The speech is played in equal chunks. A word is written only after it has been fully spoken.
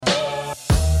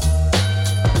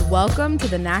Welcome to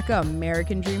the NACA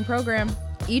American Dream Program.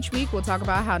 Each week, we'll talk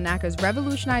about how NACA is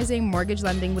revolutionizing mortgage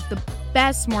lending with the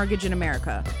best mortgage in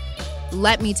America.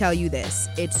 Let me tell you this,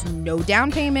 it's no down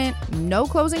payment, no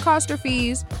closing cost or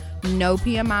fees, no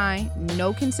PMI,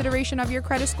 no consideration of your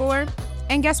credit score,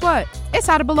 and guess what? It's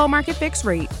at a below market fixed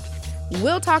rate.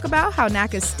 We'll talk about how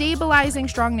NACA is stabilizing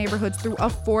strong neighborhoods through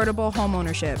affordable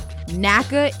homeownership.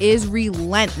 NACA is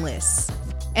relentless.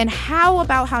 And how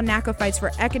about how NACA fights for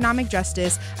economic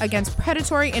justice against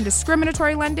predatory and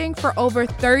discriminatory lending for over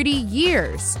 30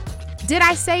 years? Did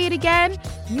I say it again?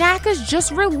 NACA's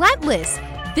just relentless.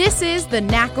 This is the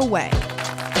NACA way.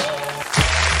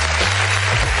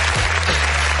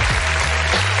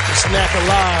 It's NACA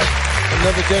Live.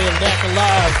 Another day of NACA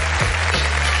Live.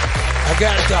 I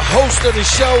got the host of the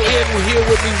show in here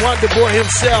with me, Wonder Boy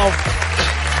himself.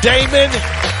 Damon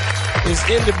is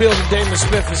in the building. Damon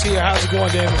Smith is here. How's it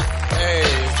going, Damon? Hey,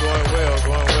 it's going well,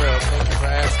 going well. Thank you for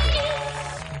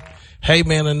asking. Hey,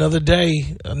 man, another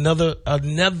day,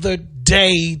 another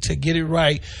day to get it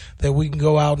right, that we can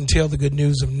go out and tell the good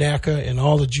news of NACA and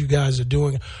all that you guys are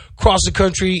doing across the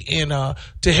country, and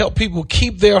to help people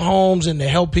keep their homes and to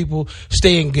help people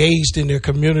stay engaged in their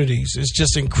communities. It's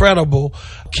just incredible.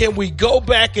 Can we go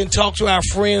back and talk to our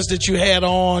friends that you had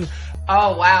on?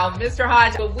 Oh, wow. Mr.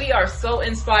 Hodge, we are so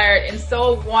inspired and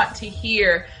so want to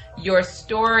hear your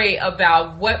story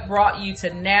about what brought you to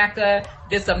NACA,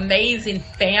 this amazing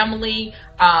family,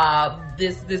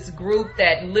 this group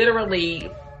that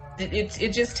literally,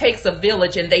 it just takes a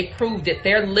village, and they proved it.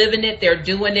 They're living it, they're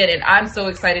doing it, and I'm so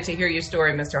excited to hear your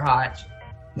story, Mr. Hodge.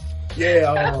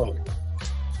 Yeah,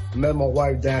 I met my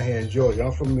wife down here in Georgia.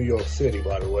 I'm from New York City,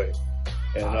 by the way.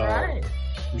 And all right.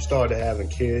 We started having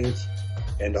kids.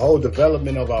 And the whole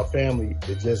development of our family,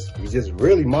 we just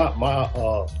really, my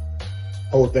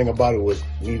whole thing about it was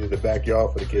needed a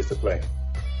backyard for the kids to play.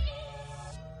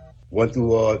 Went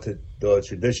through to the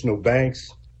traditional banks.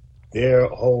 Their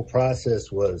whole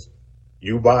process was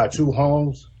you buy 2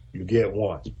 homes, you get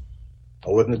 1. I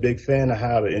wasn't a big fan of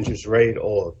how the interest rate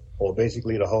or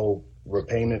basically the whole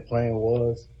repayment plan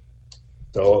was.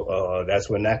 So that's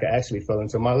when NACA actually fell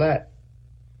into my lap.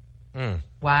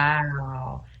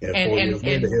 Wow. Yeah,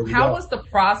 and how was the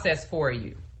process for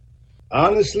you?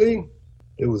 Honestly,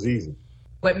 it was easy.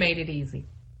 What made it easy?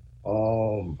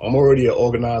 I'm already an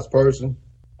organized person.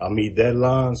 I meet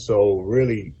deadlines, so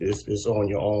really it's on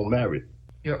your own merit.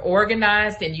 You're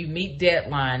organized and you meet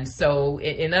deadlines. So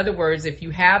in other words, if you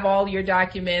have all your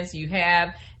documents, you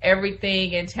have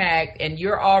everything intact, and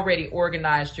you're already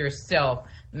organized yourself,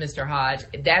 Mr. Hodge,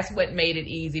 that's what made it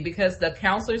easy. Because the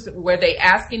counselors, were they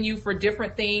asking you for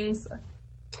different things?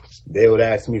 They would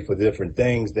ask me for different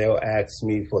things. They'll ask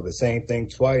me for the same thing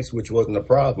twice, which wasn't a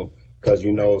problem. Because,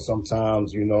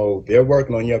 sometimes, they're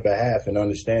working on your behalf and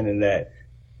understanding that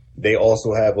they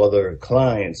also have other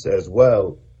clients as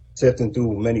well. Sifting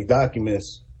through many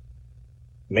documents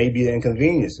may be an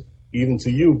inconvenience, even to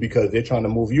you, because they're trying to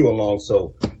move you along.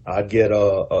 So I'd get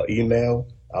a email.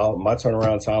 My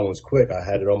turnaround time was quick. I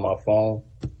had it on my phone,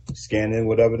 scan in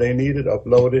whatever they needed,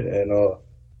 upload it, and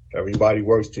everybody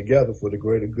works together for the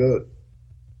greater good.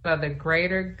 For the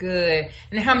greater good.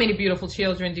 And how many beautiful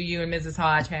children do you and Mrs.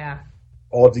 Hodge have?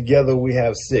 Altogether, we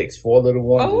have 6, 4 little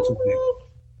ones and 2 big.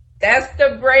 That's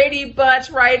the Brady bunch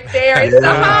right there. It's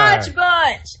the Hodge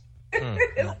bunch.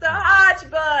 It's the Hodge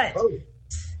bunch. Oh.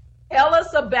 Tell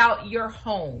us about your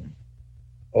home.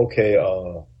 Okay,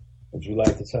 would you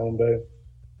like to tell them, babe?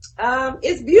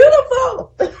 It's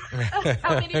beautiful.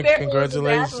 How many bedrooms?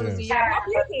 Congratulations. Do you have?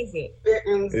 How big is it?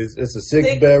 It's a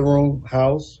 6-bedroom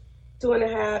house.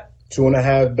 2.5.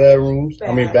 2.5 bedrooms.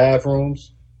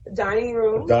 Bathrooms. Dining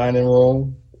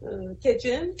room.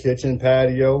 Kitchen,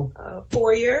 patio.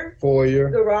 Foyer.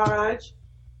 Garage.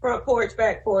 Front porch,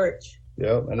 back porch.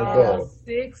 Yep, and a dog.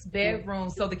 6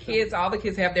 bedrooms. So all the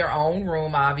kids have their own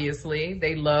room, obviously.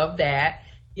 They love that.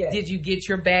 Yes. Did you get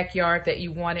your backyard that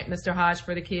you wanted, Mr. Hodge,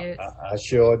 for the kids? I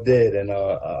sure did, and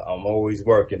I'm always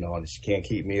working on it. She can't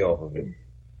keep me off of it.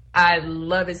 I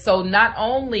love it. So not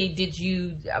only did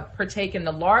you partake in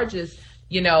the largest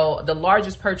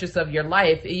purchase of your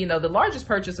life, the largest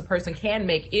purchase a person can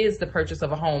make is the purchase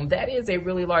of a home. That is a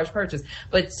really large purchase.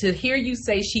 But to hear you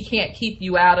say she can't keep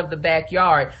you out of the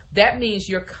backyard, that means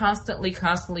you're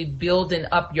constantly building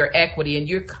up your equity, and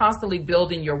you're constantly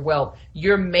building your wealth.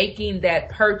 You're making that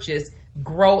purchase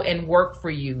grow and work for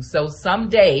you. So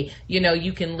someday,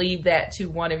 you can leave that to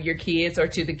one of your kids or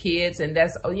to the kids, and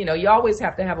that's, you always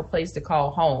have to have a place to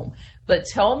call home. But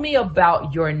tell me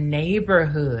about your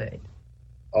neighborhood.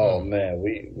 Oh man,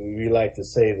 we like to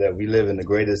say that we live in the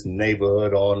greatest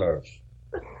neighborhood on earth.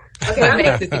 Okay, What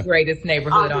makes it the greatest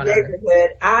neighborhood on earth?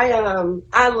 Neighborhood.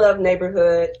 I love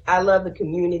neighborhood. I love the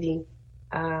community.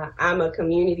 I'm a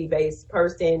community-based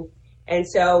person. And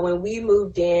so when we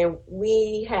moved in,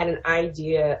 we had an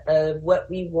idea of what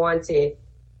we wanted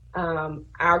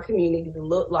our community to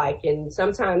look like. And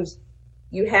sometimes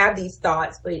you have these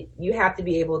thoughts, but you have to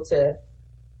be able to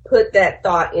put that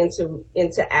thought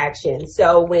into action.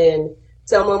 So when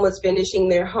someone was finishing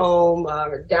their home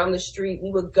down the street,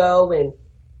 we would go and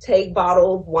take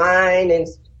bottled wine and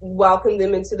welcome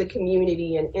them into the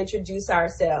community and introduce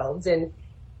ourselves. And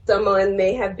someone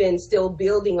may have been still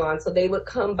building on, so they would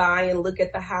come by and look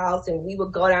at the house, and we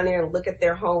would go down there and look at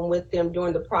their home with them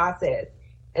during the process.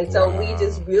 And so we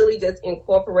just really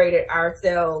incorporated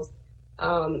ourselves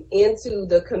into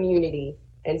the community.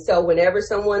 And so whenever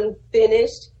someone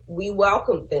finished, we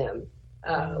welcomed them.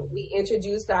 We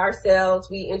introduced ourselves,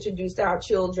 we introduced our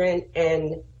children,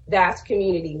 and that's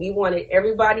community. We wanted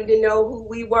everybody to know who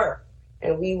we were,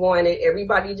 and we wanted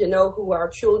everybody to know who our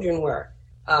children were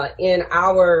in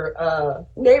our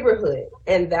neighborhood.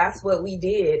 And that's what we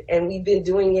did. And we've been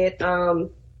doing it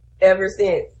ever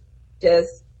since.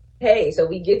 Just, hey, so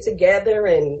we get together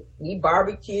and we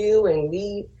barbecue and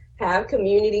we have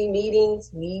community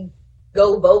meetings. We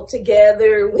go vote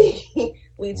together.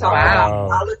 We talk about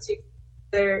politics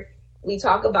together. We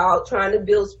talk about trying to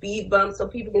build speed bumps so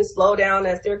people can slow down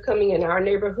as they're coming in our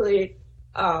neighborhood.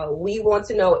 We want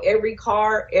to know every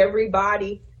car,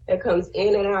 everybody that comes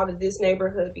in and out of this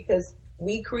neighborhood, because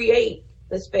we create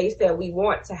the space that we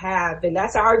want to have, and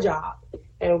that's our job.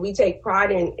 And we take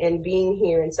pride in being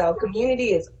here. And so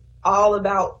community is all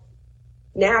about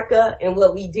NACA and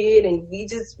what we did, and we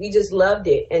just loved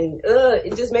it. And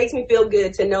it just makes me feel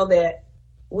good to know that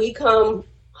we come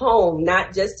home,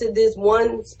 not just to this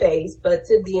one space, but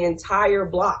to the entire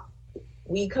block.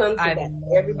 We come to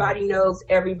that. Everybody knows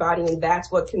everybody, and that's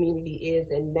what community is.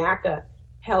 And NACA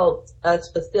helped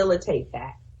us facilitate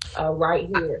that right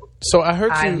here. So I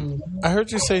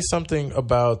heard you say something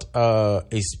about a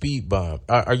speed bump.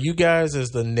 Are you guys as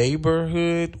the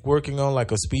neighborhood working on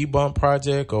like a speed bump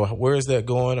project, or where is that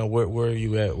going, or where are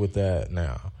you at with that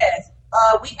now? Yes.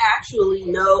 We actually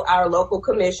know our local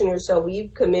commissioners, so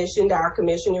we've commissioned our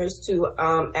commissioners to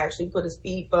actually put a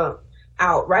speed bump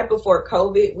out. Right before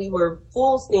COVID, we were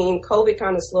full steam. COVID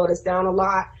kind of slowed us down a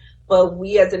lot, but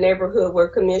we as a neighborhood were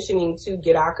commissioning to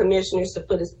get our commissioners to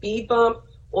put a speed bump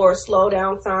or a slow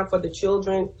down sign for the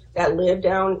children that live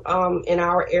down in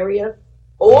our area.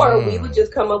 Or we would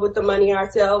just come up with the money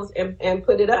ourselves and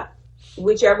put it up.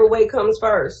 Whichever way comes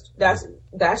first. That's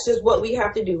just what we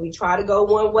have to do. We try to go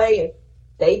one way. If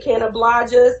they can't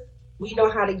oblige us, we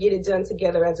know how to get it done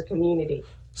together as a community.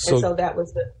 And so that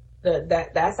was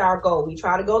that's our goal. We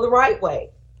try to go the right way,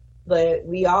 but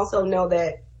we also know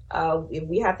that if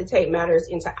we have to take matters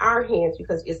into our hands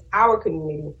because it's our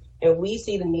community and we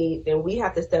see the need, then we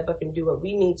have to step up and do what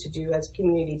we need to do as a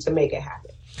community to make it happen.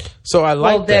 So I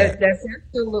like that. That's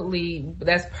absolutely,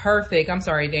 that's perfect. I'm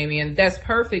sorry, Damien. That's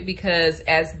perfect because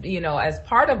as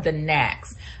part of the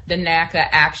NACS, the NACA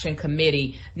Action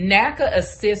Committee, NACA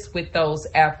assists with those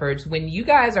efforts. When you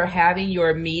guys are having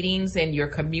your meetings in your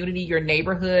community, your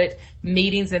neighborhood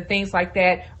meetings and things like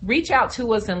that, reach out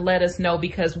to us and let us know,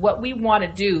 because what we want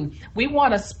to do, we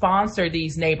want to sponsor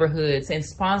these neighborhoods and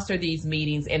sponsor these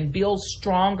meetings and build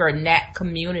stronger NAC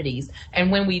communities.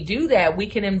 And when we do that, we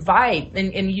can invite,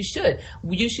 and you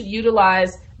should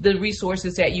utilize the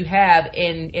resources that you have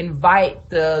and invite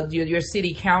your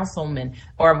city councilman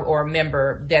or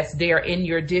member that's there in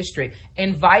your district.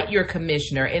 Invite your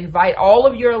commissioner, invite all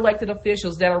of your elected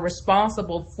officials that are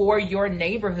responsible for your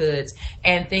neighborhoods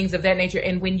and things of that nature.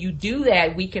 And when you do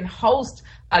that, we can host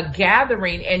a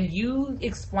gathering and you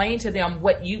explain to them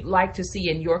what you'd like to see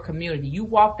in your community. You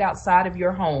walked outside of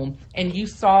your home and you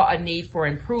saw a need for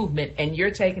improvement and you're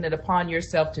taking it upon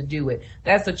yourself to do it.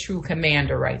 That's a true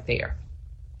commander right there.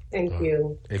 Thank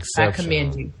you. Exceptional. I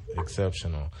commend you.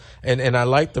 Exceptional. And I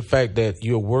like the fact that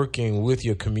you're working with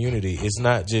your community. It's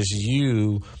not just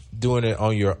you doing it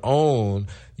on your own.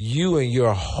 You and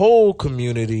your whole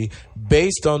community,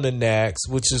 based on the NACs,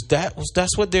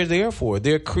 that's what they're there for.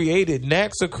 They're created.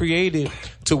 NACs are created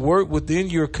to work within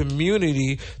your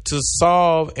community to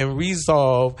solve and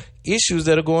resolve issues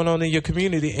that are going on in your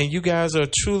community. And you guys are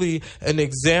truly an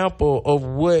example of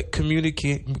what community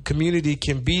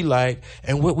can be like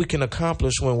and what we can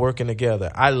accomplish when working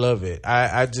together. I love it.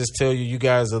 I just tell you, you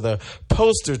guys are the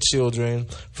poster children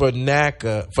for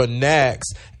NACs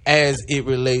as it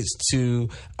relates to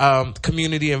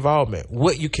community involvement,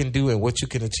 what you can do and what you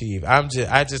can achieve. I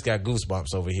just got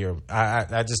goosebumps over here.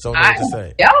 I just don't know what to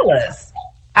say. Jealous.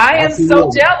 I am so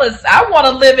Absolutely. jealous. I want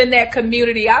to live in that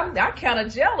community. I'm kind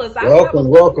of jealous.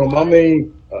 Welcome. I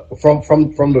mean, from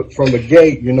the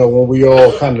gate, you know, when we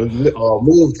all kind of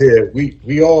moved here,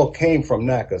 we all came from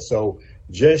NACA. So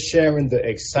just sharing the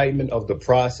excitement of the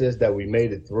process that we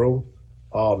made it through.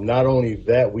 Not only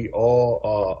that, we all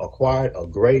acquired a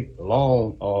great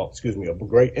a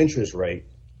great interest rate.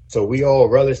 So we all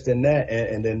relished in that.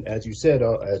 And then, as you said,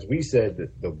 as we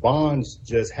said, the bonds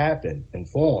just happened and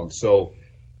formed. So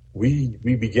we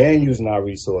began using our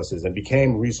resources and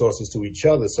became resources to each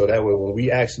other. So that way, when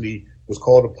we actually was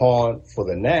called upon for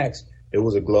the NACs, it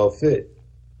was a glove fit.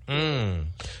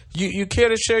 You care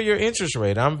to share your interest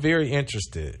rate? I'm very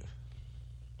interested.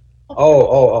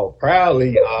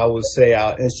 Proudly, I would say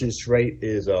our interest rate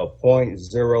is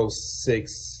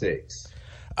 0.066.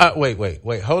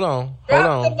 Wait. Hold on.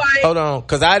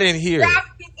 Because I didn't hear it.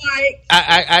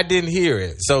 I didn't hear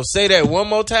it. So say that one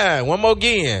more time. One more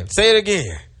again. Say it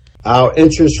again. Our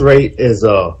interest rate is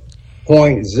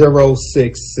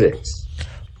 0.066.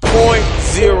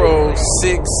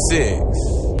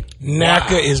 0.066.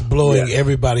 NACA is blowing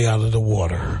everybody out of the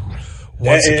water.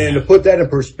 And to put that in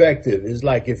perspective, it's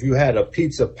like if you had a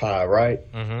pizza pie, right?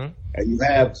 Mm-hmm. And you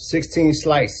have 16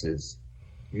 slices.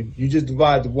 You just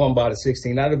divide the one by the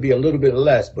 16. That'll be a little bit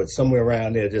less, but somewhere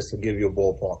around there, just to give you a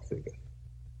ballpark figure.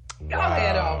 Go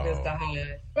ahead on, Mr.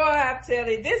 Hyde. Boy, I tell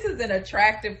you, this is an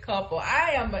attractive couple.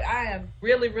 I am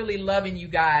really, really loving you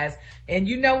guys. And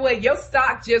you know what? Your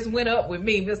stock just went up with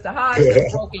me. Mr. Hyde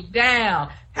just broke it down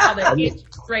how the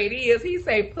interest rate is. He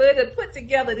say, put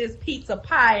together this pizza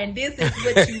pie, and this is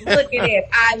what you looking at.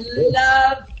 I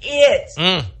love it.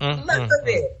 Love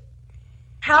it.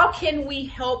 How can we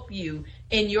help you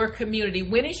in your community?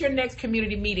 When is your next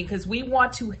community meeting? Because we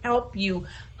want to help you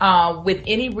with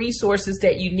any resources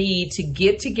that you need to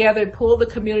get together, pull the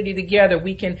community together.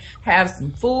 We can have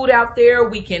some food out there.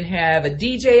 We can have a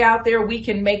DJ out there. We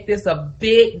can make this a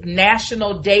big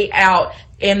national day out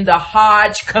in the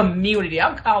Hodge community.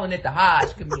 I'm calling it the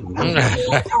Hodge community.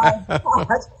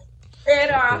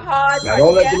 In our Hodge. Now,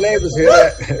 don't let the neighbors hear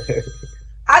that.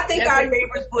 I think our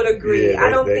neighbors would agree.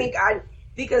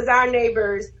 Because our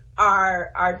neighbors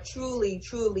are truly,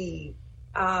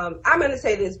 I'm going to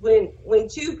say this, when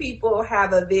two people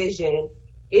have a vision,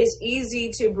 it's easy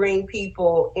to bring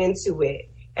people into it.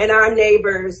 And our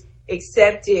neighbors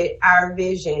accepted our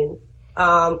vision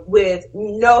with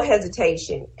no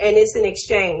hesitation. And it's an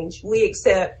exchange. We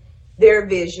accept their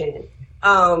vision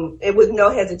and with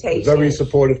no hesitation. Very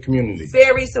supportive community.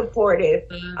 Very supportive.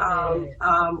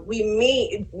 We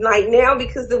meet like now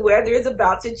because the weather is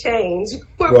about to change.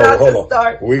 We're about to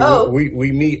start.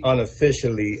 We meet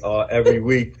unofficially every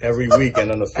week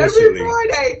and unofficially every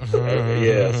Friday.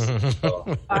 Yes.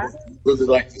 Those are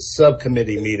like the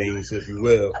subcommittee meetings, if you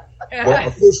will. But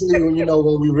officially, when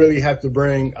we really have to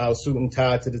bring our suit and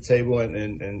tie to the table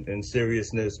and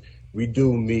seriousness, we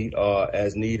do meet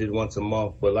as needed once a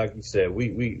month. But like you said,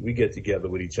 we get together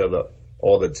with each other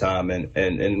all the time.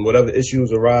 And whatever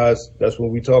issues arise, that's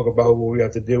what we talk about, what we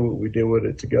have to deal with. We deal with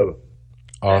it together.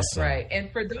 Awesome. That's right.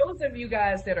 And for those of you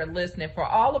guys that are listening, for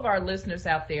all of our listeners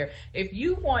out there, if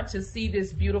you want to see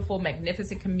this beautiful,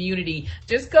 magnificent community,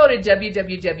 just go to www.naca.com.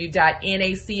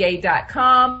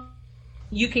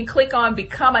 You can click on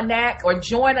Become a NAC or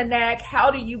Join a NAC.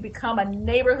 How do you become a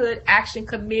neighborhood action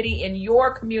committee in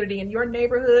your community, in your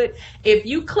neighborhood? If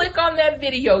you click on that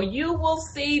video, you will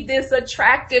see this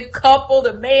attractive couple.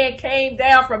 The man came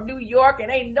down from New York,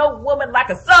 and ain't no woman like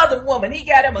a Southern woman. He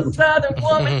got him a Southern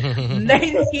woman.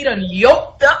 He done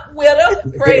yoked up with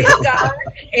her. Praise God.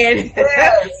 And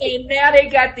now they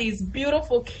got these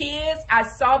beautiful kids. I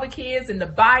saw the kids and the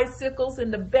bicycles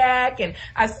in the back, and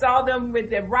I saw them with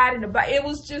their riding the bike. It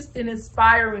was just an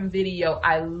inspiring video.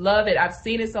 I love it. I've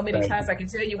seen it so many times. I can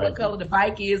tell you what color the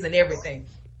bike is and everything.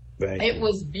 It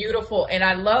was beautiful. And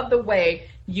I love the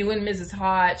way you and Mrs.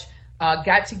 Hodge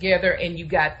got together and you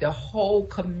got the whole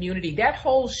community. That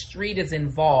whole street is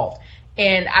involved.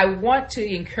 And I want to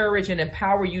encourage and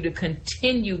empower you to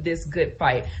continue this good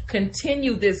fight,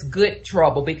 continue this good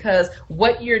trouble, because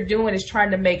what you're doing is trying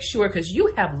to make sure, because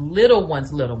you have little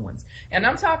ones, and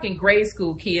I'm talking grade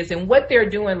school kids, and what they're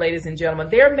doing, ladies and gentlemen,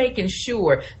 they're making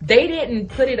sure they didn't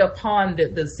put it upon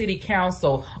the city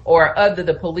council or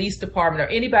the police department or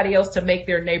anybody else to make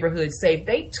their neighborhood safe.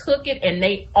 They took it and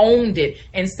they owned it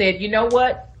and said, you know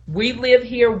what? We live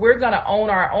here. We're going to own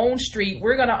our own street.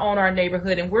 We're going to own our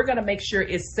neighborhood, and we're going to make sure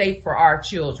it's safe for our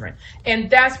children. And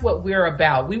that's what we're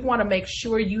about. We want to make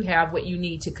sure you have what you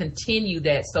need to continue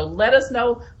that. So let us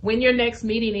know when your next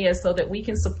meeting is so that we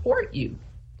can support you.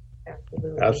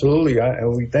 Absolutely.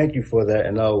 And we thank you for that.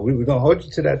 And we're going to hold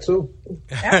you to that too.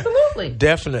 Absolutely.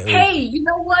 Definitely. Hey, you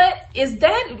know what?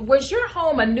 Was your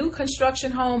home a new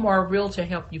construction home or a realtor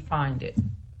helped you find it?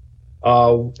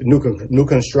 New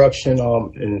construction.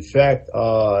 In fact,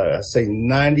 I say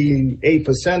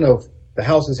 98% of the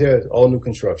houses here is all new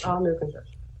construction. All new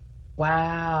construction.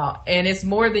 Wow. And it's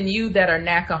more than you that are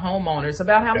NACA homeowners.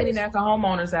 About how many NACA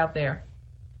homeowners out there?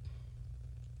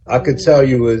 I could tell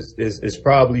you it's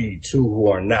probably 2 who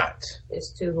are not.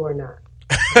 It's 2 who are not.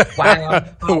 Wow.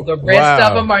 The rest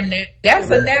of them are that's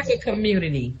a NACA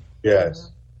community. Yes.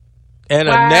 And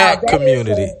a NAC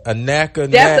community. A NACA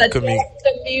NAC community. That's a NAC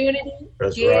community.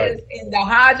 That's yes. right. And the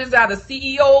Hodges are the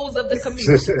CEOs of the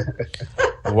community.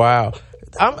 Wow.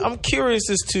 I'm curious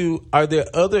as to, are there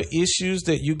other issues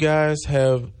that you guys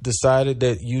have decided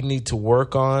that you need to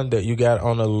work on, that you got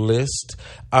on a list?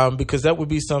 Because that would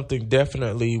be something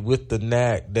definitely with the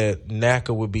NAC that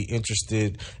NACA would be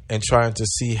interested in trying to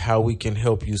see how we can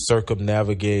help you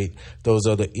circumnavigate those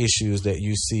other issues that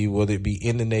you see, whether it be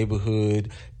in the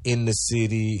neighborhood, in the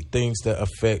city, things that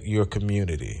affect your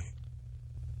community.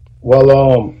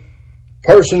 Well,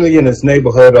 personally in this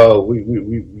neighborhood,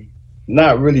 we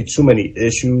not really too many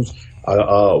issues. I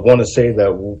want to say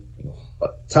that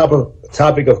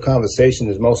topic of conversation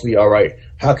is mostly, all right,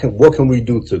 what can we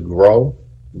do to grow,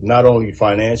 not only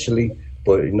financially,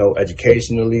 but,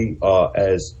 educationally,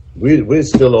 as we're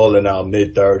still all in our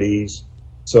mid-30s.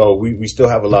 So we still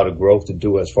have a lot of growth to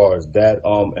do as far as that.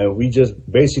 And we just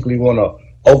basically want to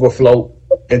overflow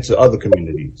into other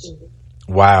communities.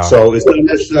 Wow. So it's not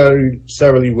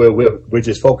necessarily where we're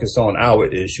just focused on our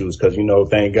issues because,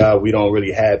 thank God we don't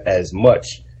really have as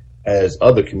much as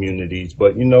other communities.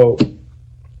 But, the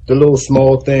little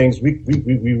small things, we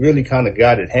really kind of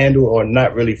got it handled or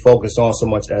not really focused on so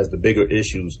much as the bigger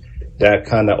issues that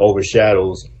kind of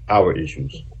overshadows our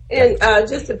issues. And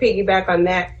just to piggyback on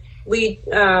that, we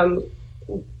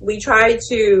try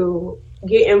to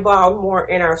get involved more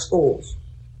in our schools,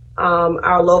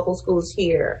 our local schools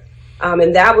here.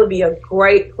 And that would be a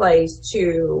great place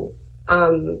to,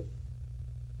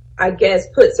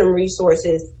 put some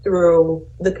resources through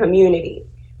the community.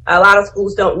 A lot of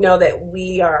schools don't know that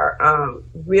we are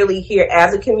really here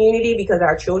as a community because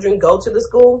our children go to the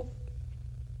school.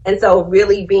 And so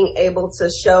really being able to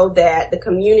show that the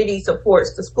community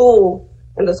supports the school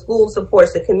and the school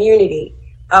supports the community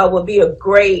would be a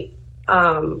great,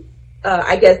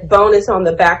 bonus on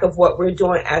the back of what we're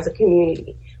doing as a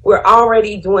community. We're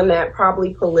already doing that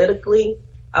probably politically,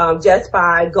 just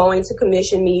by going to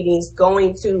commission meetings,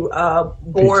 going to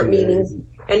board meetings.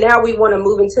 And now we want to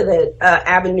move into the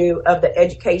avenue of the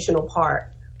educational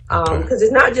part. Because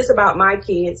it's not just about my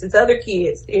kids, it's other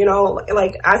kids.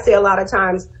 Like I say a lot of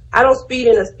times, I don't speed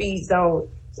in a speed zone.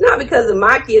 It's not because of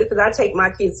my kids, because I take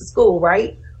my kids to school,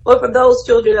 right? But for those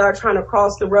children that are trying to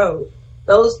cross the road,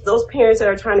 those parents that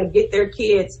are trying to get their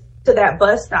kids to that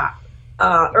bus stop,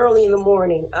 early in the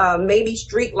morning, maybe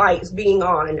street lights being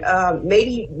on,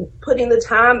 maybe putting the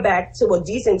time back to a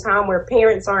decent time where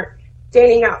parents aren't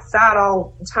standing outside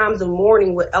all times of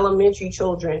morning with elementary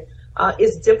children.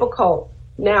 It's difficult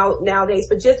nowadays,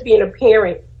 but just being a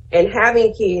parent and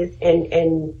having kids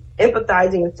and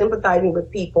empathizing and sympathizing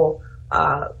with people,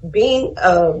 being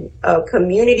a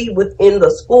community within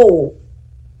the school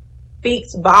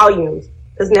speaks volumes,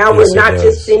 because now we're not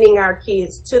just sending our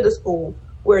kids to the school.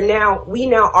 We now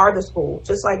are the school,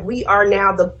 just like we are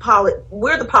now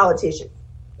we're the politicians.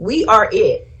 We are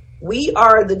it. We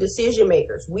are the decision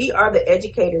makers. We are the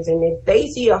educators. And if they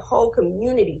see a whole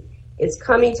community is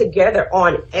coming together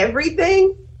on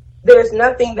everything, there's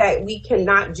nothing that we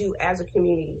cannot do as a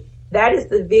community. That is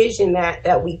the vision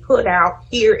that we put out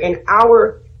here in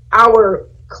our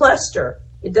cluster.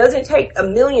 It doesn't take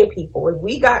 1 million people. If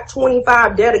we got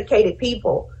 25 dedicated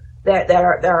people that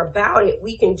are about it,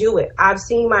 we can do it. I've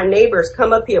seen my neighbors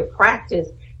come up here practice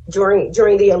during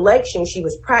the election. She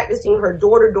was practicing her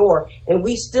door to door, and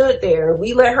we stood there and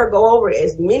we let her go over it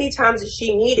as many times as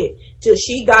she needed till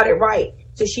she got it right,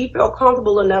 till she felt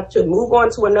comfortable enough to move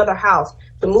on to another house,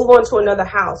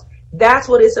 That's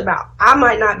what it's about. I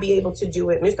might not be able to do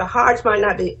it. Mr. Hodge might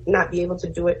not be able to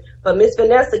do it, but Miss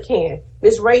Vanessa can,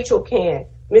 Miss Rachel can,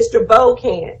 Mr. Bo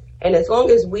can. And as long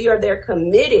as we are there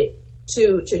committed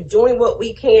to doing what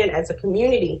we can as a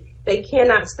community, they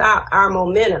cannot stop our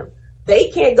momentum. They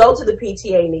can't go to the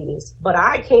PTA meetings, but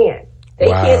I can. They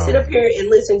can't sit up here and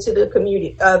listen to the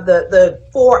community, the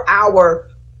 4-hour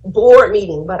board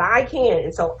meeting, but I can.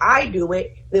 And so I do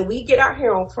it. Then we get out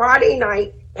here on Friday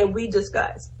night and we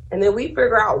discuss. And then we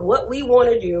figure out what we want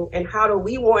to do and how do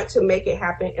we want to make it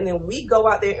happen. And then we go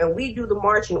out there and we do the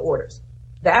marching orders.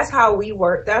 That's how we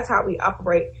work. That's how we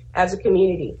operate as a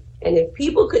community. And if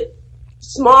people could,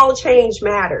 small change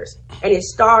matters, and it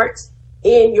starts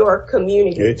in your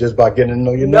community. Yeah, just by getting to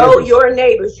know your Know neighbors. your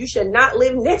neighbors. You should not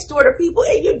live next door to people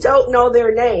and you don't know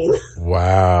their name.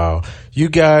 Wow. You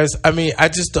guys, I mean, I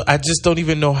just don't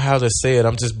even know how to say it.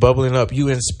 I'm just bubbling up. You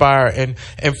inspire. And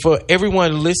for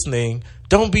everyone listening,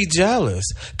 don't be jealous.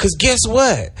 Because guess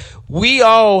what? We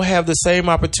all have the same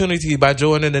opportunity by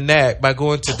joining the NAC, by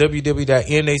going to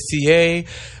www.naca.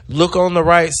 Look on the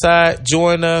right side,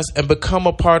 join us, and become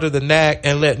a part of the NAC,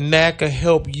 and let NACA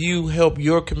help you help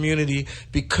your community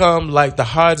become like the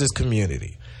Hodges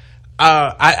community.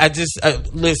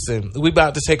 Listen, we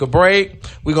about to take a break.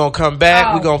 We're going to come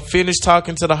back. We're going to finish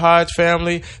talking to the Hodge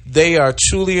family. They are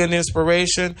truly an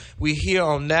inspiration. We here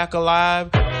on NACA Live.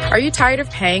 Are you tired of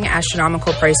paying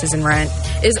astronomical prices in rent?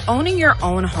 Is owning your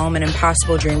own home an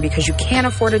impossible dream because you can't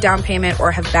afford a down payment or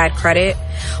have bad credit?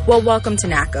 Well, welcome to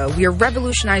NACA. We are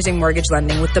revolutionizing mortgage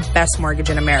lending with the best mortgage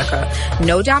in America.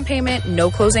 No down payment,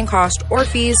 no closing cost or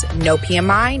fees, no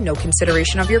PMI, no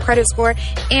consideration of your credit score,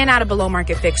 and at a below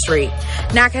market fixed rate.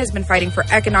 NACA has been fighting for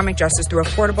economic justice through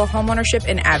affordable homeownership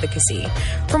and advocacy.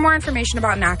 For more information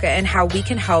about NACA and how we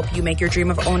can help you make your dream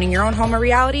of owning your own home a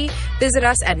reality, visit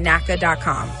us at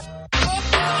NACA.com.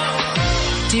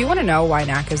 Do you want to know why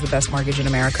NACA is the best mortgage in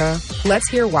America? Let's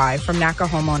hear why from NACA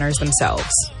homeowners themselves.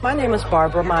 My name is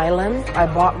Barbara Milan. I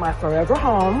bought my forever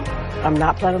home. I'm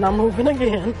not planning on moving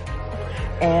again.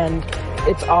 And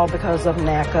it's all because of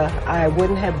NACA. I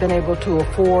wouldn't have been able to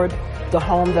afford the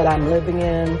home that I'm living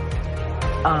in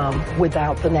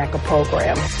without the NACA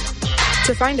program.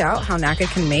 To find out how NACA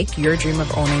can make your dream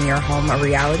of owning your home a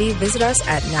reality, visit us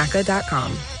at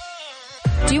NACA.com.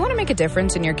 Do you want to make a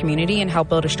difference in your community and help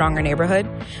build a stronger neighborhood?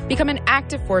 Become an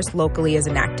active force locally as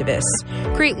an activist.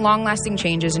 Create long-lasting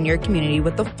changes in your community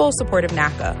with the full support of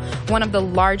NACA, one of the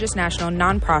largest national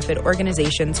nonprofit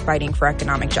organizations fighting for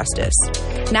economic justice.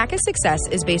 NACA's success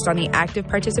is based on the active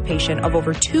participation of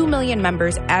over 2 million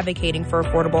members advocating for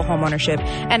affordable homeownership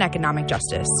and economic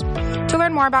justice. To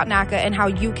learn more about NACA and how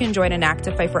you can join a NAC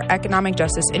to fight for economic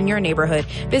justice in your neighborhood,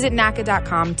 visit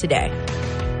NACA.com today.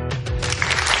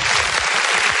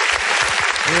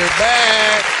 We're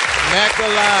back, NACA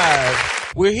Live.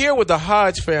 We're here with the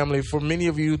Hodge family. For many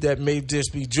of you that may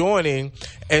just be joining,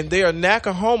 and they are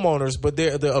NACA homeowners, but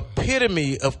they're the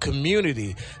epitome of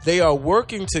community. They are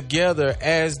working together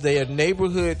as their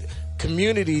neighborhood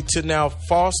community to now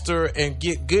foster and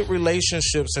get good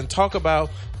relationships and talk about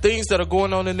things that are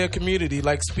going on in their community,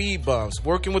 like speed bumps,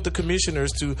 working with the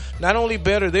commissioners to not only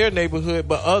better their neighborhood,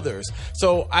 but others.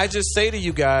 So I just say to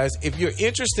you guys, if you're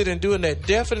interested in doing that,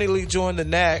 definitely join the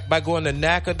NAC by going to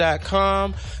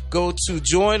NACA.com. Go to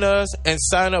join us and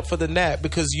sign up for the NAC,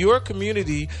 because your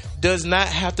community does not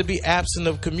have to be absent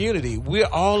of community. We're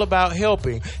all about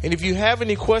helping. And if you have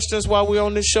any questions while we're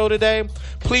on this show today,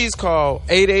 please call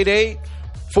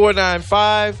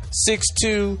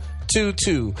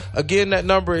 888-495-6222. Again, that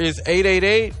number is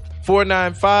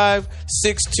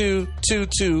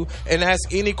 888-495-6222, and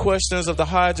ask any questions of the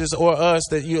Hodges or us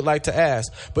that you'd like to ask.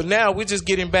 But now we're just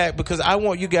getting back, because I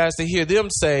want you guys to hear them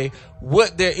say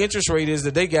what their interest rate is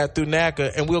that they got through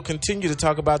NACA, and we'll continue to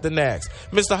talk about the NACs.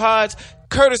 Mr. Hodge,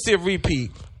 courtesy of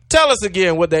Repeat, tell us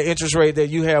again what that interest rate that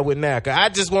you have with NACA. I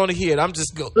just want to hear it. I'm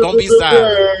just going to be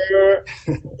silent.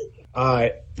 All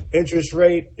right. Interest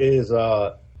rate is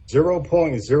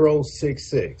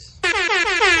 0.066.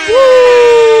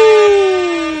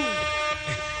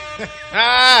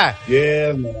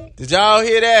 Yeah, man. Did y'all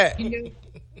hear that?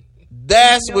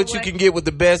 That's what you can get with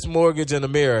the best mortgage in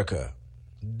America.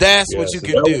 That's what you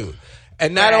can do.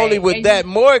 And not only with that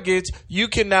mortgage, you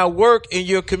can now work in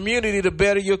your community to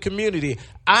better your community.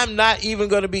 I'm not even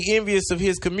going to be envious of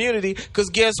his community, because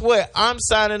guess what? I'm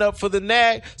signing up for the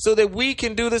NAC so that we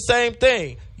can do the same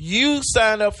thing. You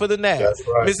sign up for the NAC. That's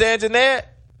right. Ms. Anjanette?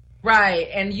 Right,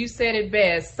 and you said it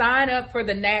best. Sign up for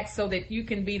the NAC so that you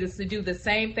can do the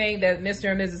same thing that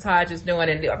Mr. and Mrs. Hodge is doing.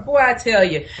 And boy, I tell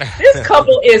you, this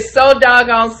couple is so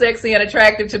doggone sexy and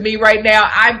attractive to me right now.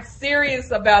 I'm serious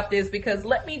about this, because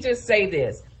let me just say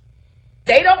this.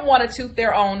 They don't want to toot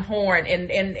their own horn,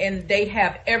 and they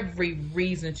have every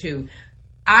reason to.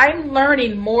 I'm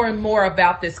learning more and more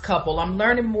about this couple. I'm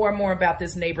learning more and more about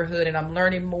this neighborhood, and I'm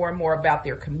learning more and more about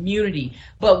their community.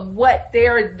 But what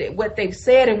they've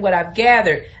said and what I've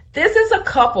gathered, this is a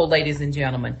couple, ladies and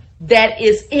gentlemen, that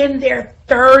is in their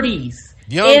 30s.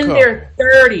 Young couple. Their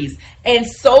 30s, and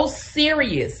so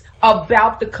serious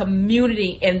about the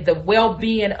community and the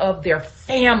well-being of their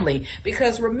family.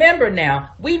 Because remember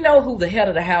now, we know who the head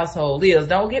of the household is.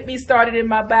 Don't get me started in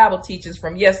my Bible teachings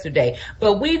from yesterday,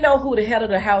 but we know who the head of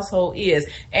the household is.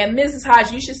 And Mrs.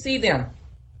 Hodge, you should see them.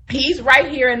 He's right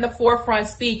here in the forefront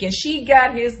speaking. She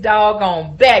got his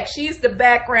doggone back. She's the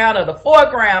background of the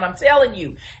foreground, I'm telling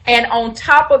you. And on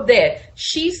top of that,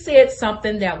 she said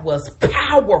something that was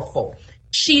powerful.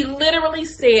 She literally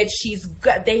said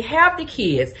they have the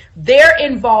kids. They're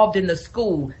involved in the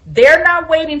school. They're not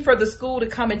waiting for the school to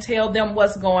come and tell them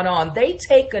what's going on. They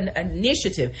take an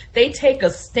initiative. They take a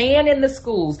stand in the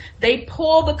schools. They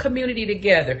pull the community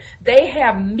together. They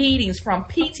have meetings from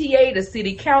PTA to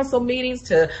city council meetings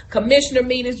to commissioner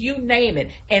meetings, you name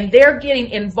it. And they're getting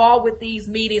involved with these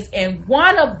meetings. And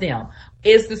one of them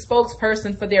is the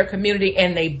spokesperson for their community,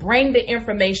 and they bring the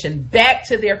information back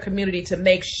to their community to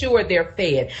make sure they're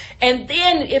fed. And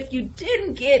then if you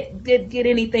didn't get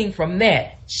anything from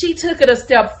that, she took it a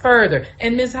step further.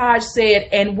 And Ms. Hodge said,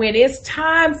 and when it's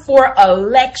time for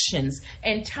elections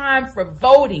and time for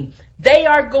voting, they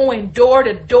are going door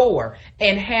to door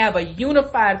and have a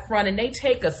unified front, and they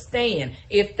take a stand.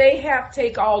 If they have to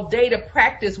take all day to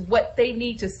practice what they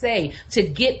need to say to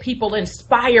get people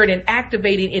inspired and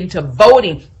activated into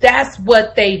voting, that's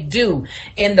what they do.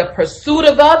 In the pursuit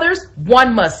of others,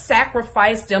 one must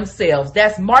sacrifice themselves.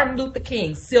 That's Martin Luther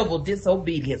King's civil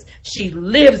disobedience. She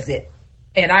lives it.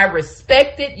 And I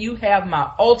respect it. You have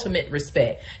my ultimate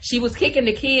respect. She was kicking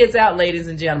the kids out, ladies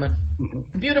and gentlemen.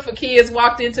 Beautiful kids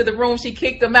walked into the room. She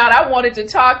kicked them out. I wanted to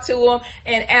talk to them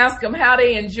and ask them how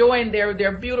they enjoying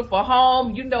their beautiful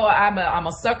home. You know, I'm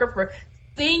a sucker for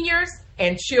seniors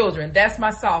and children. That's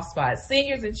my soft spot.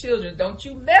 Seniors and children. Don't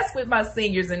you mess with my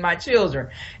seniors and my children.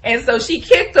 And so she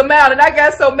kicked them out, and I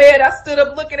got so mad. I stood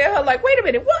up looking at her like, wait a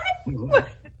minute, what?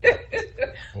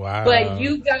 Wow. But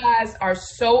you guys are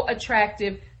so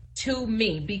attractive to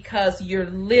me because you're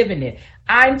living it.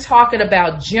 I'm talking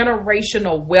about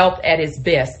generational wealth at its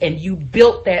best, and you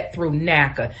built that through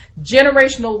NACA.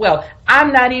 Generational wealth.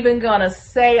 What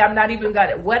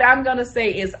I'm going to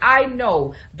say is I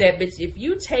know that if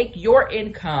you take your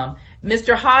income,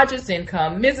 Mr. Hodges'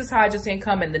 income, Mrs. Hodges'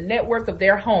 income, and the net worth of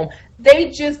their home,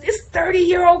 this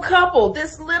 30-year-old couple,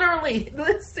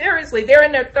 seriously, they're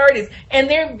in their 30s, and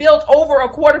they're built over a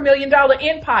 $250,000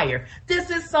 empire.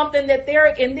 This is something that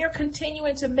they're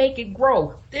continuing to make it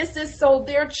grow. This is so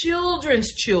their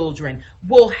children's children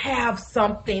will have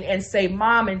something and say,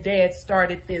 Mom and Dad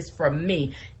started this from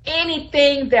me.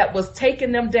 Anything that was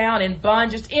taking them down in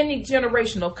bondage, any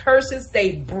generational curses,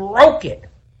 they broke it.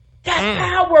 That's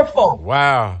powerful.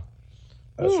 Wow.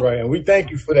 That's right. And we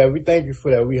thank you for that. We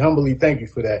humbly thank you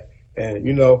for that. And,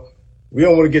 you know, we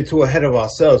don't want to get too ahead of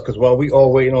ourselves, because while we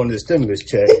all waiting on this stimulus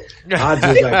check, I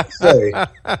just like to say,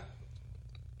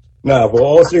 but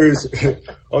all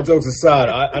jokes aside,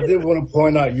 I did want to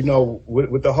point out, you know,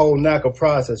 with the whole NACA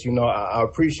process, you know, I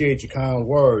appreciate your kind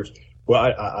words,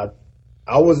 but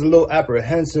I was a little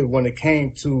apprehensive when it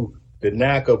came to the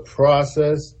NACA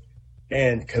process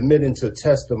and committing to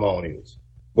testimonials.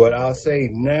 But I'll say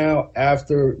now,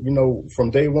 after, you know,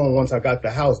 from day one, once I got the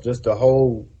house, just the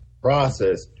whole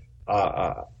process,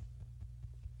 I'm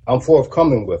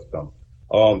forthcoming with them.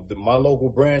 My local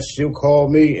branch, she'll call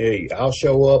me. Hey, I'll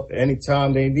show up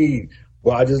anytime they need.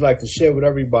 Well, I just like to share with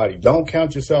everybody. Don't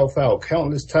count yourself out.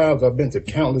 Countless times I've been to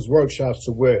countless workshops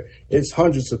to where it's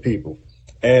hundreds of people.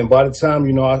 And by the time,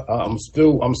 you know, I'm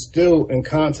still in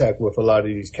contact with a lot of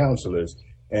these counselors.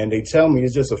 And they tell me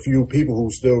it's just a few people who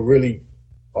still really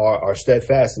are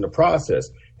steadfast in the process.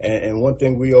 And one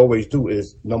thing we always do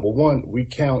is, number one, we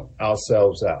count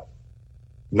ourselves out.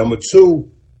 Number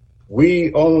two,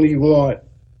 we only want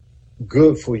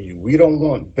good for you. We don't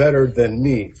want better than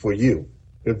me for you,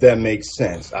 if that makes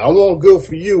sense. I want good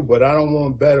for you, but I don't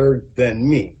want better than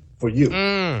me for you.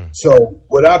 So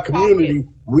with our community,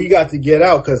 we got to get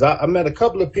out, because I met a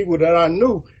couple of people that I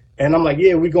knew. And I'm like,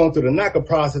 yeah, we going through the NACA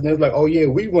process. And they're like, oh, yeah,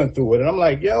 we went through it. And I'm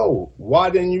like, yo, why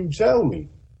didn't you tell me?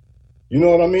 You know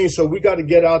what I mean? So we got to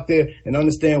get out there and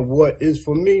understand what is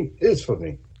for me is for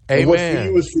me. Amen. And what's for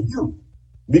you is for you.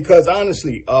 Because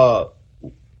honestly,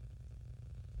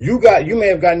 you may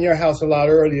have gotten your house a lot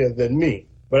earlier than me.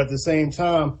 But at the same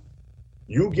time,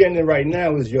 you getting it right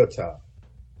now is your time.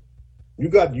 You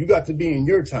got to be in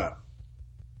your time.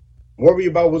 Worry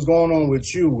about what's going on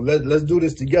with you. Let's do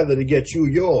this together to get you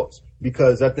yours.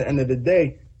 Because at the end of the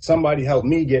day, somebody helped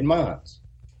me get mine.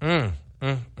 Come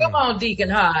on, Deacon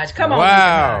Hodge. Come on,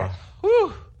 wow. Deacon Hodge.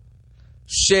 Whew.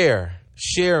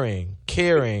 Sharing,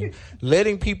 caring,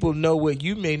 letting people know what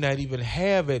you may not even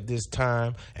have at this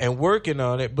time and working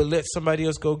on it, but let somebody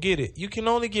else go get it. You can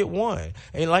only get one.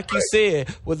 And like you said,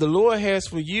 what the Lord has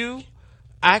for you,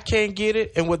 I can't get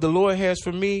it. And what the Lord has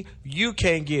for me, you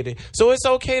can't get it. So it's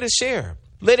okay to share.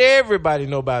 Let everybody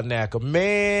know about NACA.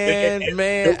 Man,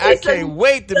 I can't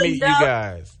wait to meet you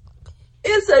guys.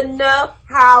 It's enough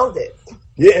houses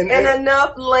and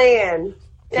enough land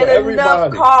and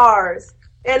enough cars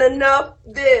and enough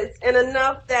this and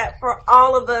enough that for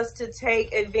all of us to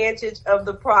take advantage of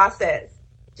the process.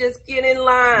 Just get in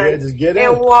line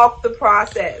and walk the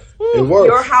process. It works.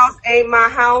 Your house ain't my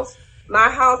house. My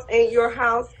house ain't your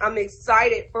house. I'm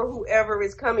excited for whoever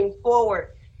is coming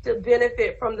forward to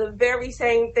benefit from the very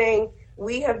same thing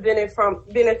we have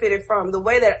benefited from. The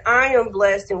way that I am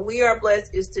blessed and we are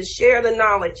blessed is to share the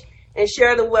knowledge and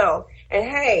share the wealth. And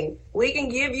hey, we can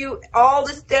give you all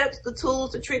the steps, the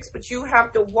tools, the tricks, but you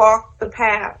have to walk the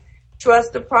path.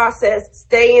 Trust the process.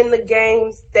 Stay in the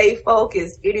game. Stay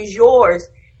focused. It is yours.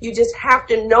 You just have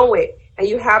to know it, and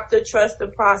you have to trust the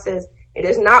process. It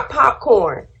is not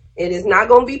popcorn. It is not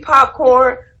going to be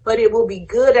popcorn, but it will be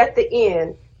good at the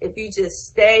end if you just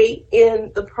stay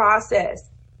in the process.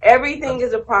 Everything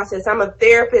is a process. I'm a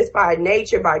therapist by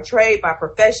nature, by trade, by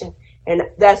profession. And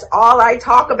that's all I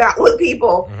talk about with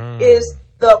people is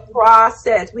the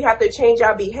process. We have to change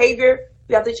our behavior.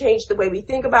 We have to change the way we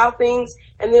think about things.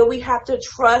 And then we have to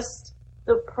trust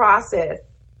the process.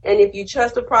 And if you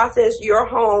trust the process, your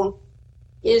home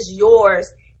is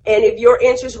yours. And if your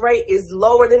interest rate is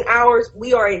lower than ours,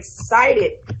 we are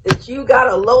excited that you got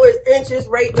a lower interest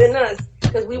rate than us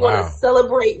because we want to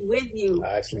celebrate with you.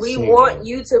 We want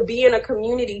you to be in a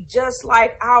community just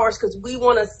like ours because we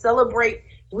want to celebrate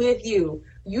with you.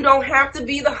 You don't have to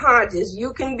be the Hodges.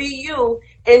 You can be you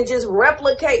and just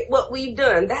replicate what we've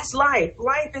done. That's life.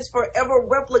 Life is forever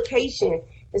replication.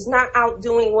 It's not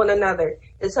outdoing one another.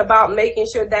 It's about making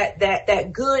sure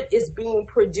that good is being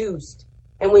produced.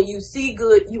 And when you see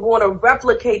good, you want to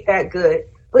replicate that good,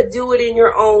 but do it in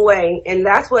your own way. And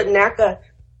that's what NACA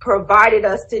provided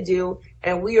us to do.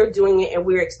 And we are doing it. And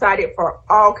we're excited for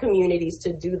all communities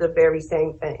to do the very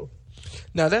same thing.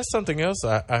 Now, that's something else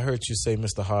I heard you say,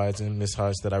 Mr. Hodge and Ms.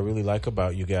 Hodge, that I really like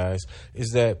about you guys,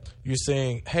 is that you're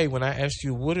saying, hey, when I asked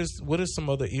you, what are some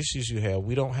other issues you have?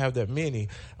 We don't have that many,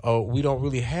 or we don't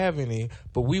really have any,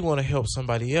 but we want to help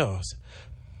somebody else.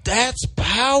 That's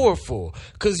powerful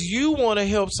because you want to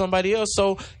help somebody else.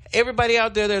 So everybody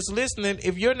out there that's listening,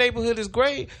 if your neighborhood is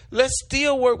great, let's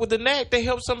still work with the NAC to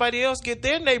help somebody else get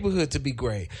their neighborhood to be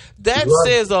great. That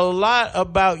says a lot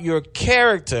about your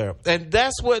character. And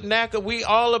that's what NACA, we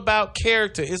all about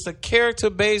character. It's a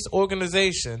character-based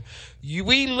organization.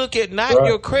 We look at not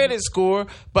your credit score,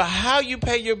 but how you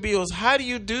pay your bills. How do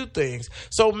you do things?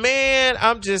 So, man,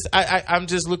 I'm just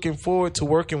looking forward to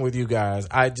working with you guys.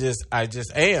 I just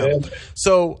am.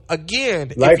 So,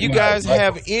 again, if you guys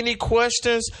have any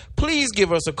questions, please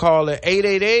give us a call at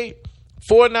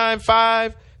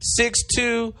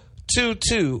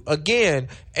 888-495-6222. Again,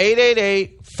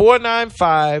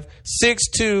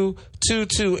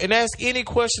 888-495-6222. And ask any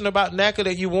question about NACA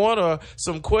that you want, or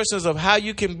some questions of how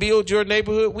you can build your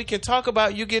neighborhood. We can talk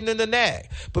about you getting in the NAC.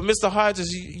 But Mr.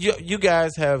 Hodges, you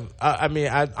guys have,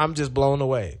 I'm just blown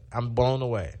away. I'm blown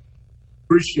away.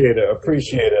 Appreciate it. I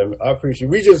appreciate it.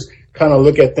 We just kind of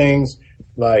look at things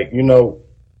like, we're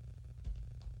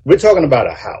talking about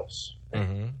a house.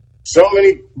 Mm-hmm. So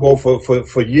many,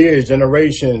 for years,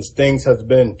 generations, things have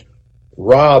been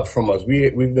robbed from us.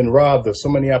 We've been robbed of so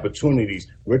many opportunities.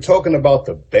 We're talking about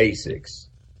the basics.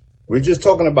 We're just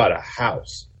talking about a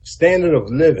house, standard of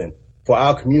living for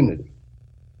our community.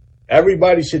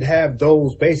 Everybody should have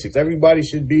those basics. Everybody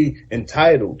should be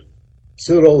entitled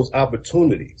to those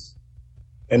opportunities.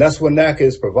 And that's what NACA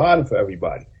is providing for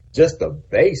everybody. Just the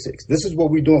basics. This is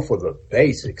what we're doing for the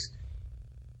basics.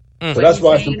 So that's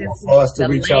why it's important for us to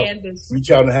reach out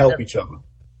and help each other.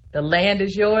 The land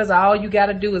is yours. All you got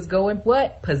to do is go and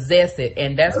possess it.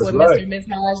 And that's what Mr. and Ms.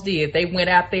 Hodge did. They went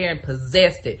out there and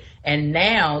possessed it. And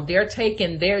now they're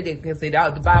taking because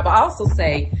the Bible also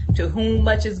say, to whom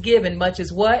much is given, much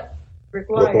is what?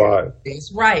 Required.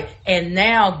 That's right. And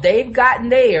now they've gotten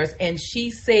theirs. And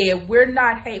she said, we're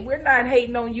not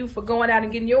hating on you for going out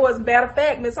and getting yours. Matter of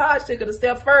fact, Ms. Hodge took it a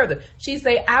step further. She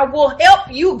said, I will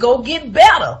help you go get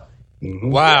better.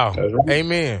 Mm-hmm. Wow.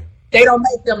 Amen. They don't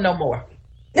make them no more.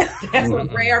 That's a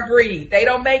rare breed. They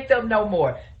don't make them no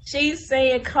more. She's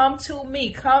saying, come to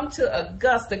me, come to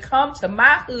Augusta, come to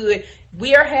my hood.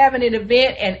 We are having an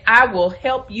event and I will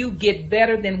help you get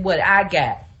better than what I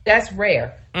got. That's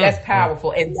rare. That's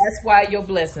powerful. And that's why your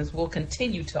blessings will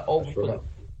continue to overflow.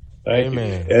 Thank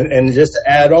Amen. you. And just to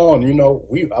add on, you know,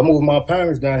 I moved my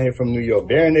parents down here from New York.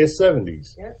 They're in their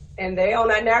 70s. Yep. And they own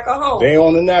that NACA home. They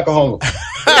own the NACA home.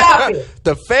 Stop it.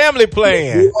 The family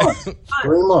plan.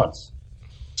 3 months.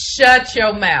 Shut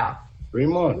your mouth. 3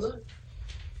 months.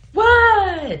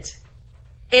 What?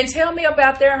 And tell me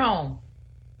about their home.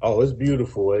 Oh, it's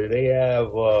beautiful. They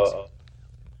have.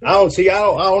 I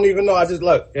don't even know. I just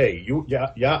look. Hey, your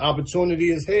opportunity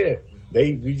is here.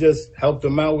 We just helped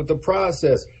them out with the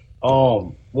process.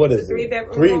 What is it?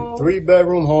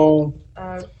 3-bedroom home.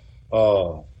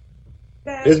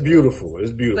 It's beautiful.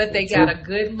 It's beautiful. But they got a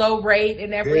good low rate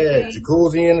and everything. Yeah,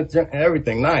 jacuzzi and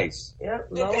everything. Nice. Yep.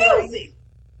 Jacuzzi.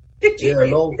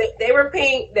 They were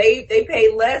paying. They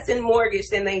paid less in mortgage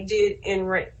than they did in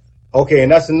rent. Okay,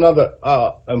 and that's another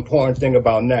important thing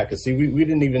about NACA. See, we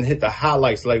didn't even hit the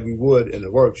highlights like we would in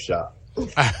the workshop. No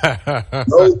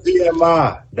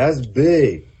PMI. That's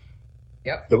big.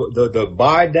 Yep. The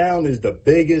buy down is the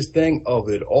biggest thing of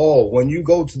it all. When you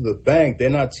go to the bank, they're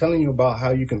not telling you about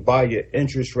how you can buy your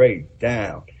interest rate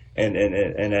down. And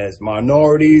as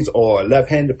minorities or a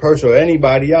left-handed person or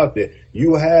anybody out there,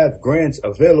 you have grants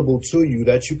available to you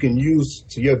that you can use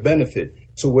to your benefit,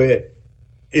 to where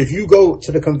if you go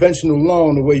to the conventional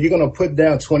loan where you're going to put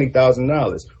down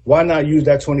 $20,000, why not use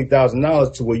that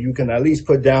 $20,000 to where you can at least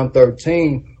put down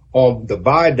 13 on the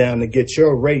buy down to get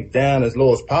your rate down as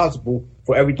low as possible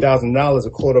for every $1,000,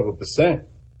 0.25%,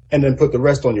 and then put the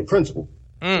rest on your principal.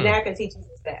 NACA teaches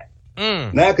us that.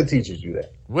 NACA teaches you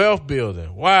that. Wealth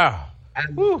building. Wow.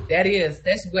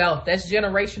 That's wealth. That's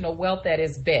generational wealth at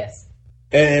its best.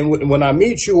 And when I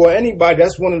meet you or anybody,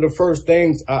 that's one of the first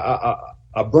things I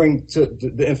bring to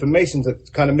the information to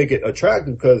kind of make it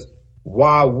attractive, because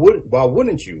why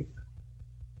wouldn't you?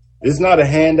 It's not a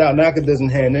handout. NACA doesn't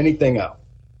hand anything out.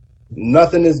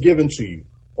 Nothing is given to you.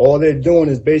 All they're doing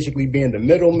is basically being the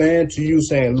middleman to you,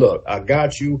 saying, look, I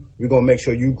got you. We're going to make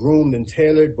sure you groomed and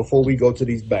tailored before we go to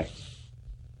these banks.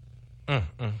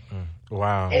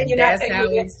 Wow. And that's how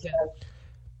it's done.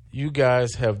 You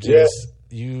guys have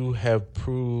you have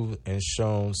proved and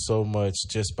shown so much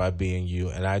just by being you.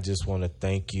 And I just want to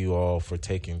thank you all for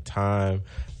taking time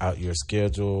out your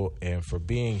schedule and for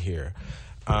being here.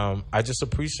 I just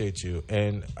appreciate you.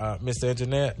 And Ms.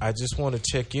 Anjanette, I just want to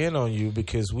check in on you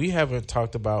because we haven't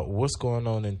talked about what's going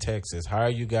on in Texas. How are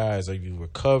you guys? Are you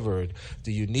recovered?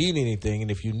 Do you need anything?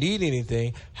 And if you need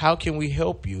anything, how can we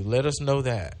help you? Let us know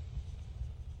that.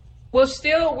 Well,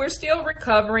 we're still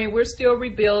recovering. We're still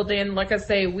rebuilding. Like I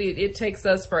say, it takes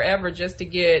us forever just to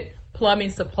get plumbing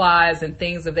supplies and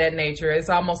things of that nature. It's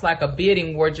almost like a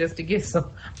bidding war just to get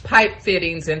some pipe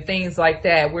fittings and things like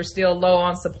that. We're still low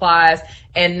on supplies,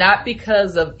 and not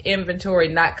because of inventory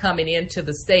not coming into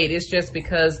the state. It's just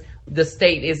because the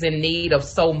state is in need of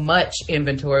so much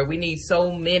inventory. We need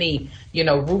so many,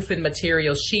 roofing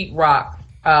materials, sheetrock,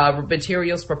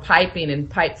 materials for piping and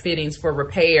pipe fittings for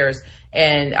repairs.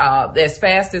 And as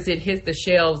fast as it hits the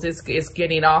shelves, it's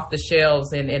getting off the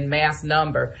shelves in mass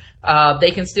number.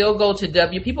 They can still go to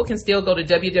people can still go to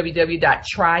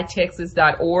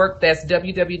www.tritexas.org. That's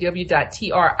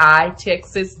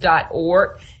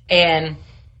www.tritexas.org and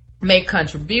make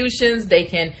contributions. They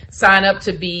can sign up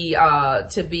to be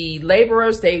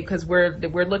laborers. Because we're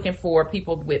looking for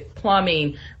people with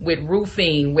plumbing, with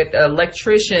roofing, with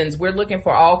electricians. We're looking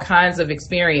for all kinds of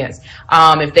experience.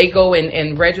 If they go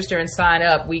and register and sign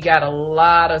up, we got a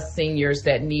lot of seniors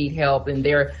that need help, and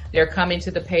they're coming to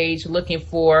the page looking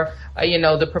for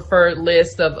the preferred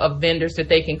list of vendors that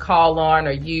they can call on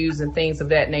or use and things of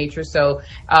that nature. So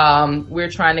we're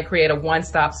trying to create a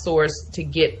one-stop source to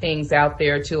get things out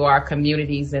there to our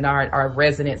communities and our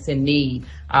residents in need.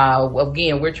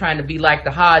 Again, we're trying to be like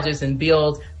the Hodges and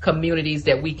build communities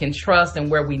that we can trust and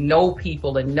where we know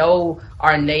people and know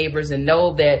our neighbors and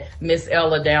know that Miss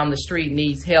Ella down the street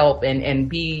needs help and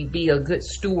be a good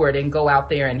steward and go out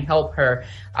there and help her.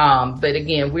 But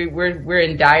again, we're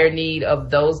in dire need of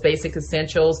those basic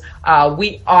essentials.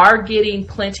 We are getting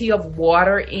plenty of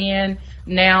water in.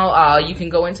 Now you can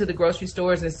go into the grocery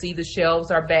stores and see the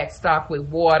shelves are backstocked with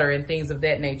water and things of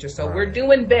that nature. So we're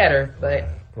doing better, but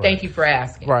thank you for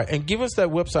asking. Right. And give us that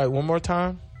website one more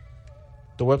time.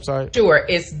 The website? Sure.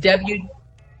 It's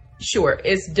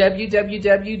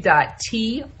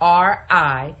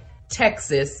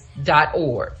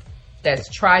www.tritexas.org.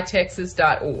 That's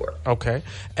tritexas.org. Okay.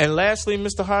 And lastly,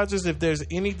 Mr. Hodges, if there's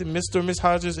anything, Mr. or Ms.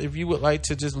 Hodges, if you would like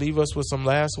to just leave us with some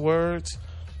last words,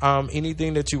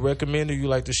 anything that you recommend or you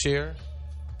like to share?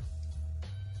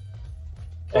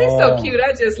 He's so cute.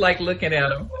 I just like looking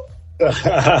at him.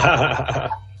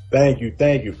 Thank you.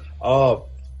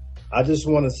 I just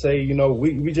want to say,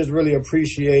 we just really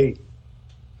appreciate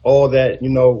all that, you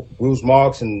know, Bruce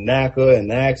Marks and NACA and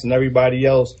NACS and everybody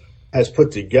else has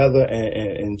put together,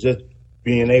 and just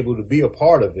being able to be a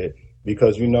part of it.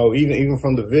 Because, you know, even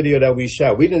from the video that we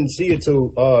shot, we didn't see it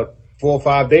till 4 or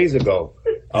 5 days ago.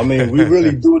 I mean, we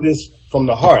really do this from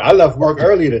the heart. I left work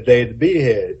early today to be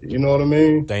here. You know what I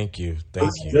mean? Thank you.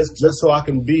 Just so I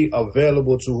can be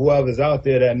available to whoever's out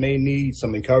there that may need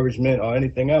some encouragement or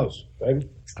anything else, baby.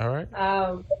 All right.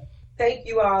 Thank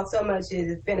you all so much. It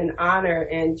has been an honor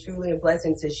and truly a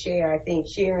blessing to share. I think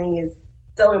sharing is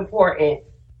so important.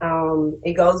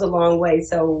 It goes a long way.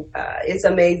 So it's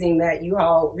amazing that you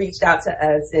all reached out to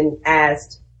us and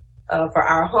asked for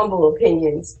our humble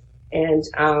opinions. And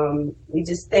we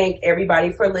just thank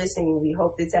everybody for listening. We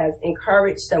hope this has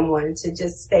encouraged someone to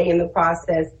just stay in the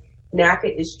process.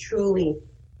 NACA is truly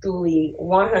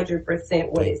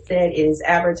 100% what it said it is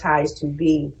advertised to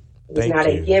be. It is not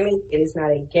a gimmick. It is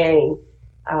not a game.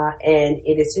 And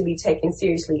it is to be taken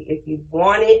seriously. If you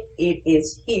want it, it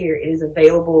is here. It is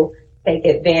available. Take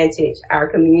advantage. Our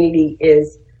community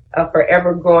is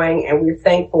forever growing, and we're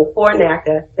thankful for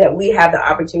NACA that we have the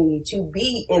opportunity to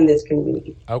be in this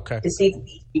community. Okay. To see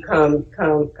it come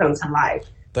to life.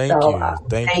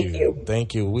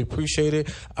 Thank you. We appreciate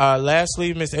it.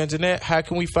 Lastly, Ms. Anjanette, how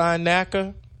can we find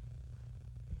NACA?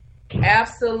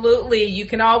 Absolutely. You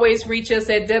can always reach us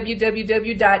at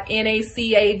www.naca.com.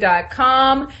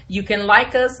 You can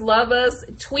like us, love us,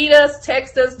 tweet us,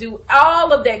 text us, do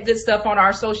all of that good stuff on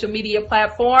our social media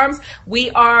platforms.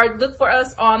 Look for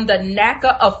us on the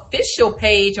NACA official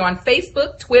page on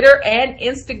Facebook, Twitter, and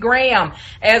Instagram.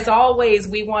 As always,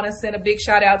 we want to send a big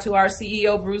shout out to our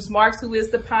CEO, Bruce Marks, who is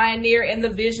the pioneer and the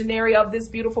visionary of this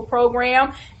beautiful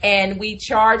program. And we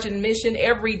charge and mission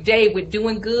every day with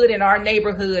doing good in our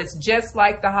neighborhoods, just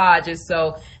like the Hodges.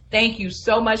 So thank you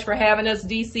so much for having us,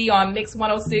 DC, on Mix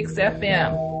 106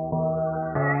 FM.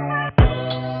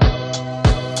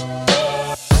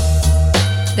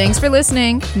 Thanks for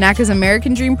listening. NACA's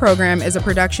American Dream Program is a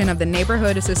production of the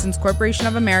Neighborhood Assistance Corporation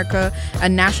of America, a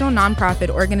national nonprofit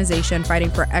organization fighting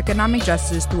for economic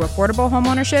justice through affordable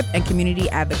homeownership and community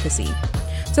advocacy.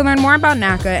 To learn more about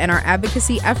NACA and our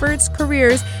advocacy efforts,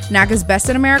 careers, NACA's Best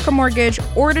in America Mortgage,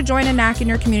 or to join a NACA in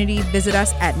your community, visit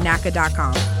us at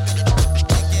NACA.com.